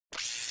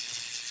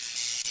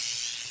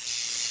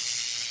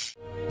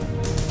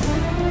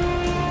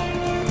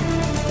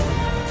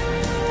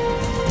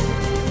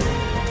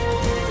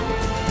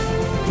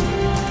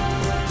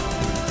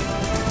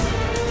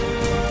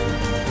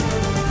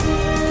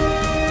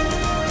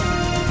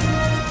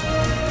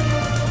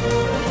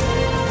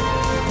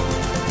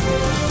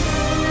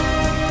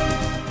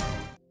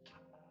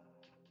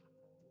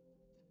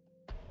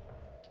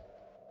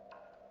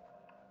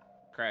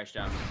crashed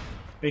out.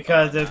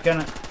 Because it's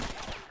gonna...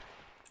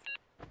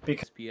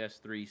 Because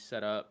PS3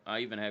 set up. I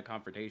even had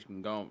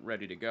Confrontation going,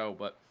 ready to go,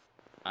 but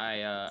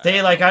I...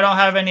 See, like, I don't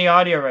have any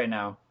audio right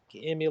now.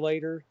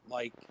 Emulator,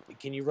 like,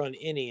 can you run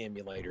any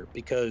emulator?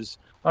 Because...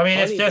 I mean,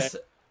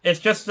 it's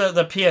just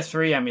the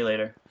PS3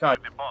 emulator. God.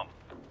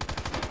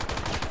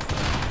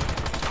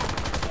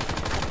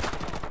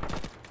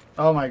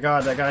 Oh my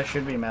god, that guy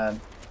should be mad.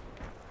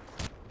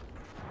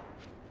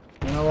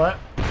 You know what?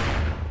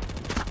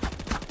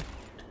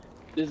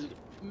 Oh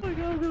my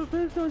god, I'm gonna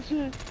piss on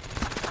shit.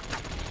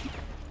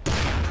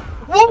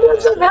 What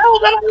the hell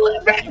did I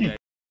live in?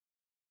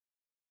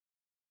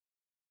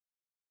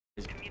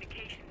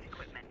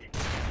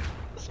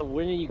 So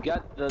when you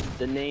got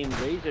the name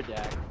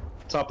Razordack?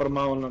 Top of the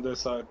mountain on this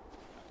side.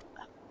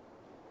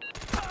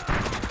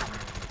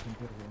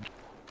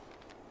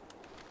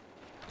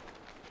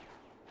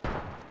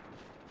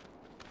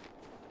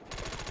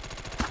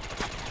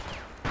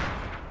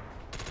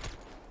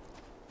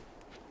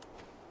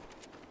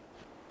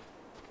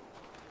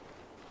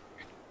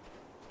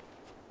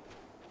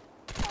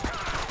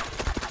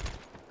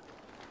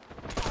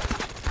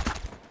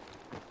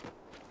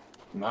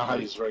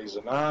 Nice,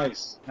 Razor,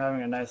 nice.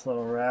 Having a nice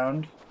little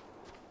round.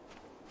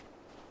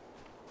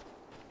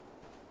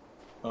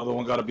 Other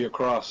one gotta be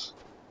across.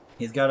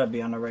 He's gotta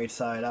be on the right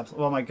side.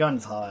 Well, my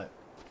gun's hot.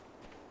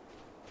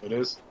 It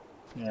is?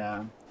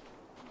 Yeah.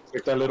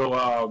 Take that little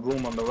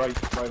room on the right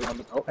on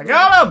the... Oh, I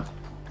got him!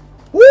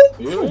 Woo!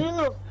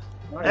 Yeah.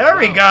 There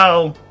we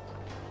go!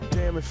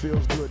 Damn, it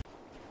feels good.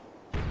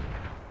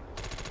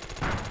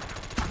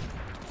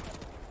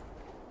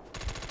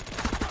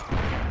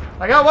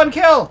 I got one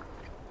kill!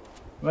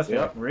 Must be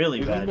Yep. really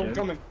There's bad, another one dude.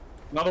 coming.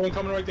 Another one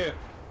coming right there.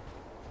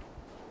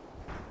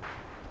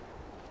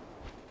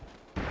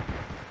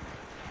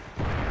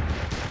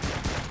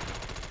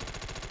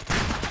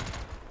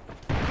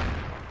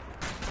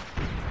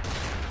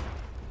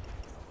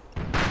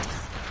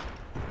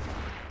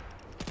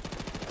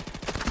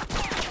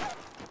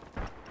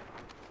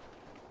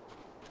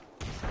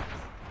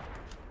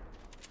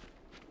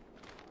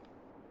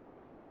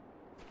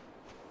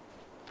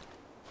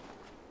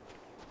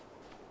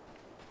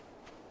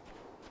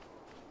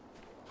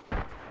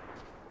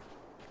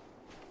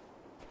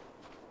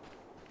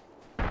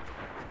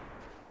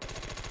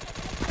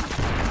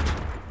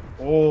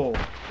 Oh.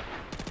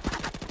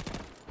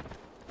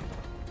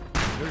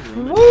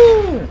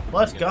 Woo!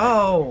 Let's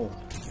go!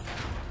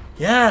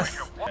 Yes!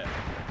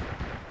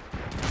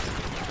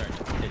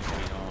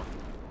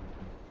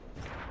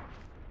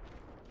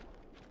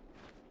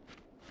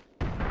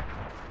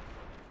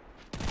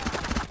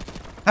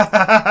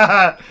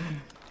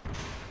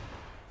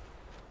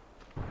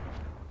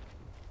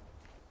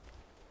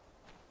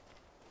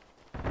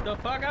 The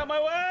fuck out my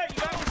way! You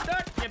got me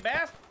stuck, you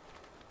bastard!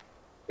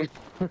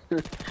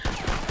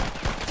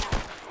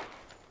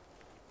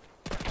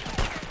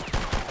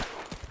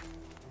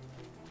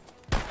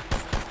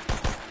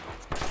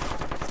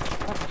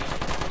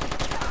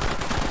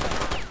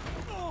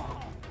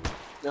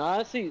 No,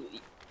 honestly,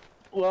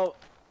 well,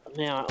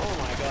 man, oh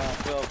my god, I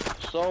feel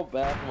so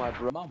bad for my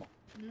bro. Mama.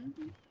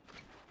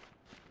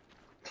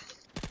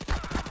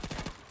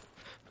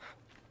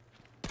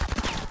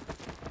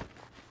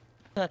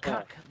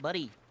 Cock,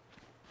 buddy.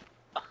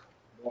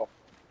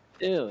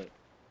 Ew.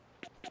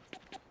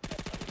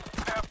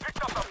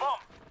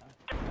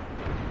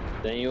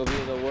 Then you'll be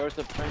the worst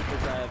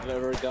apprentice I have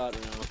ever gotten.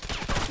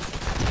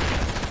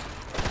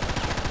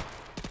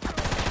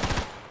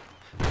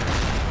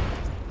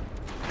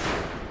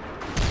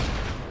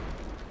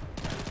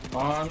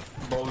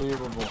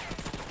 Unbelievable.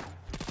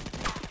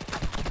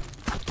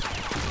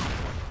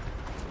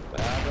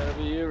 That better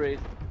be you, Reese.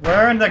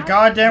 Where in the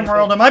goddamn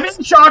world am I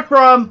being shot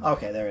from?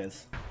 Okay, there it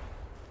is.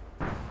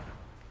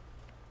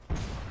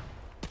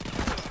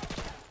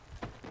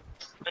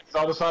 It's the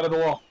other side of the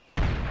wall.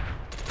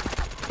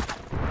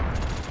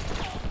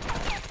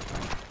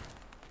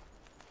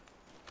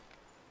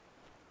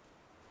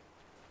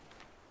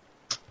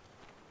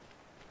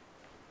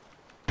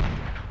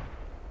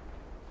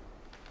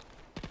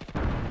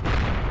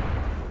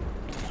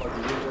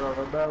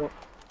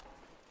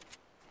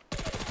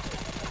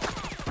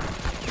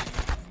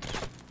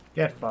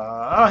 Get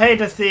far. Oh, hey,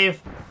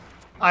 Deceive.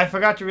 I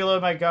forgot to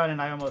reload my gun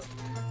and I almost